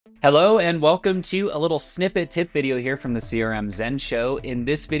Hello and welcome to a little snippet tip video here from the CRM Zen Show. In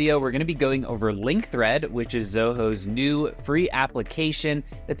this video, we're going to be going over Linkthread, which is Zoho's new free application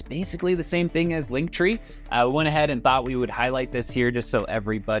that's basically the same thing as Linktree. We went ahead and thought we would highlight this here just so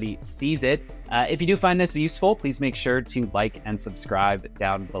everybody sees it. If you do find this useful, please make sure to like and subscribe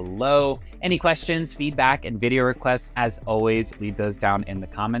down below. Any questions, feedback, and video requests, as always, leave those down in the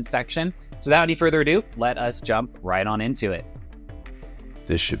comments section. So without any further ado, let us jump right on into it.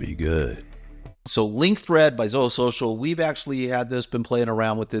 This should be good. So Linkthread by Zoho Social, we've actually had this, been playing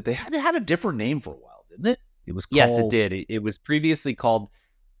around with it. They had a different name for a while, didn't it? It was called... Yes, it did. It was previously called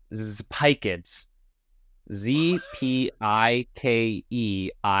Spikeit. Z-P-I-K-E-I-T.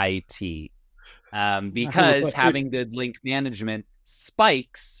 Because having good link management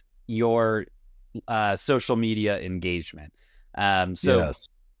spikes your social media engagement. Yes.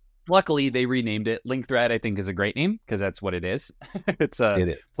 Luckily, they renamed it. Linkthread, I think, is a great name because that's what it is. It's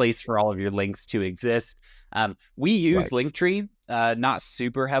a place for all of your links to exist. We use Linktree, not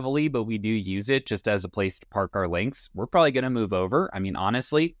super heavily, but we do use it just as a place to park our links. We're probably going to move over. I mean,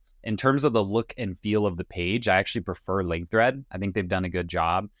 honestly, in terms of the look and feel of the page, I actually prefer Linkthread. I think they've done a good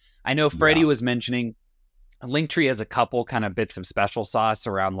job. I know Freddie was mentioning Linktree has a couple kind of bits of special sauce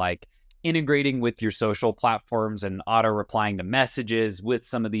around like integrating with your social platforms and auto replying to messages with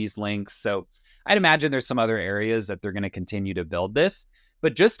some of these links. So I'd imagine there's some other areas that they're going to continue to build this,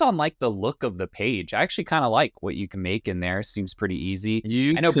 but just on like the look of the page, I actually kind of like what you can make in there. Seems pretty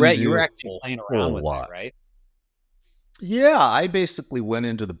easy. I know, Brett, you were actually playing around with it, right? Yeah, I basically went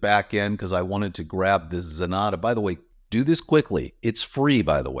into the back end because I wanted to grab this Zenatta. By the way, do this quickly. It's free,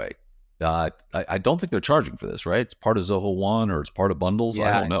 by the way. I don't think they're charging for this, right? It's part of Zoho One or it's part of bundles.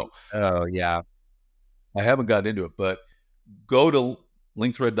 Yeah, I don't know. Oh, yeah. I haven't gotten into it, but go to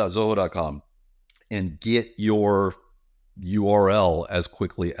linkthread.zoho.com and get your URL as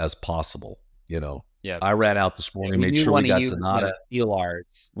quickly as possible. You know, I ran out this morning, made sure we got Zenatta. Steal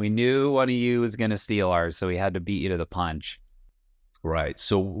ours. We knew one of you was going to steal ours, so we had to beat you to the punch. Right.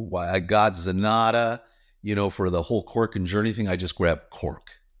 So I got Zenatta, you know, for the whole Cork and Journey thing. I just grabbed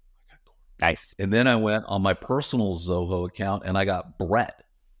Cork. Nice. And then I went on my personal Zoho account and I got Brett.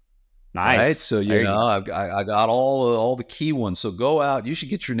 Nice. Right? So, you know, I got all the key ones. So go out. You should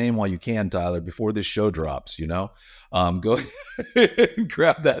get your name while you can, Tyler, before this show drops, you know. Go and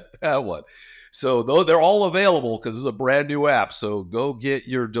grab that one. So though they're all available because it's a brand new app. So go get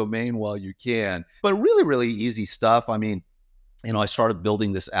your domain while you can. But really, really easy stuff. I mean, you know, I started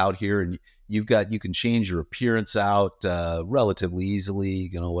building this out here and you can change your appearance out relatively easily,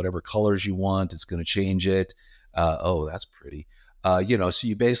 you know, whatever colors you want, it's going to change it. Oh, that's pretty. You know, so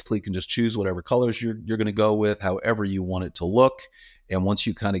you basically can just choose whatever colors you're going to go with, however you want it to look. And once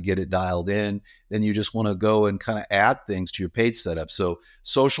you kind of get it dialed in, then you just want to go and kind of add things to your page setup. So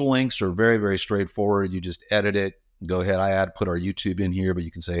social links are very, very straightforward. You just edit it. Go ahead. Put our YouTube in here, but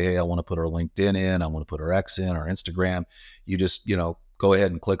you can say, hey, I want to put our LinkedIn in. I want to put our X in, our Instagram. You just, you know, go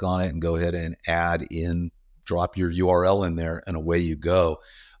ahead and click on it and go ahead and add in, drop your URL in there and away you go.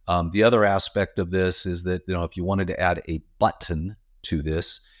 The other aspect of this is that, you know, if you wanted to add a button to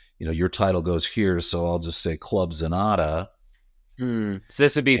this, you know, your title goes here. So I'll just say Club Zenatta. So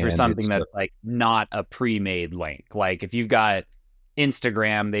this would be for something that's like not a pre-made link. Like if you've got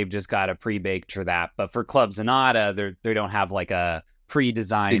Instagram, they've just got a pre-baked for that. But for Club Zenatta, they don't have like a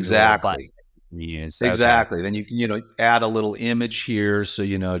pre-designed button. Exactly. Okay. Then you can, you know, add a little image here. So,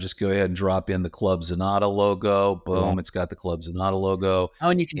 you know, just go ahead and drop in the Club Zenatta logo. Boom. It's got the Club Zenatta logo.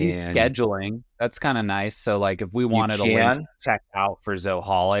 Oh, and you can do scheduling. That's kind of nice. So like if we wanted a link check out for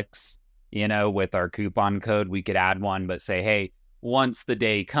Zoholics, you know, with our coupon code, we could add one, but say, hey, once the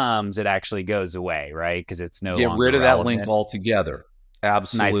day comes, it actually goes away, right? Because it's no longer get rid of relevant. That link altogether.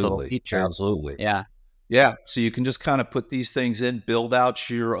 Absolutely. Nice little feature. Absolutely. Yeah. Yeah. So you can just kind of put these things in, build out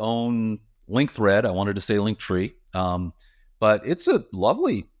your own Linkthread. I wanted to say Linktree, but it's a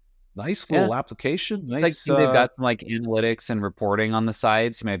lovely, nice little application. Nice. It's like they've got some like analytics and reporting on the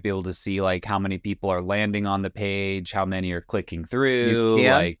side, so you might be able to see like how many people are landing on the page, how many are clicking through.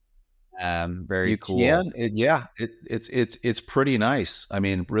 Like, very cool. It's pretty nice. I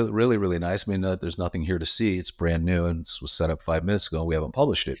mean, really, really nice. I mean, there's nothing here to see. It's brand new, and this was set up 5 minutes ago. We haven't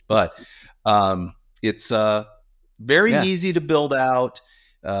published it, but it's very easy to build out.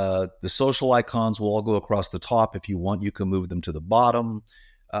 The social icons will all go across the top. If you want, you can move them to the bottom.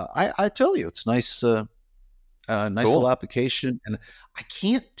 I tell you, it's nice, nice little application. And I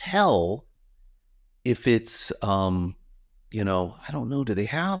can't tell if it's, you know, I don't know. Do they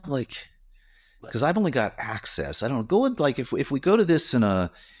have like, because I've only got access. I don't know. Go in, like if we go to this in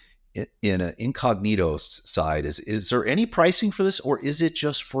a in an incognito side, is there any pricing for this, or is it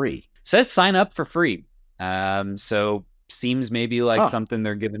just free? Says sign up for free. So seems maybe like something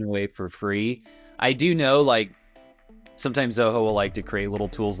they're giving away for free. I do know, like, sometimes Zoho will like to create little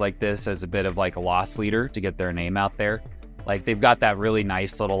tools like this as a bit of like a loss leader to get their name out there. Like, they've got that really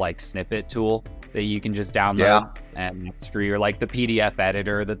nice little like snippet tool that you can just download, and it's free, or like the PDF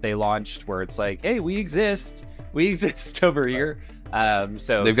editor that they launched where it's like, hey, we exist over here.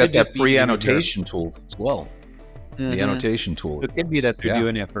 So they've got that free annotation tool as well. The annotation tool. It could be that they're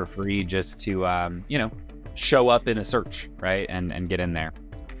doing it for free just to, you know, show up in a search, right? And get in there.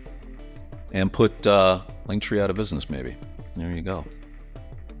 And put Linktree out of business, maybe. There you go.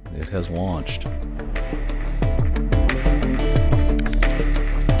 It has launched.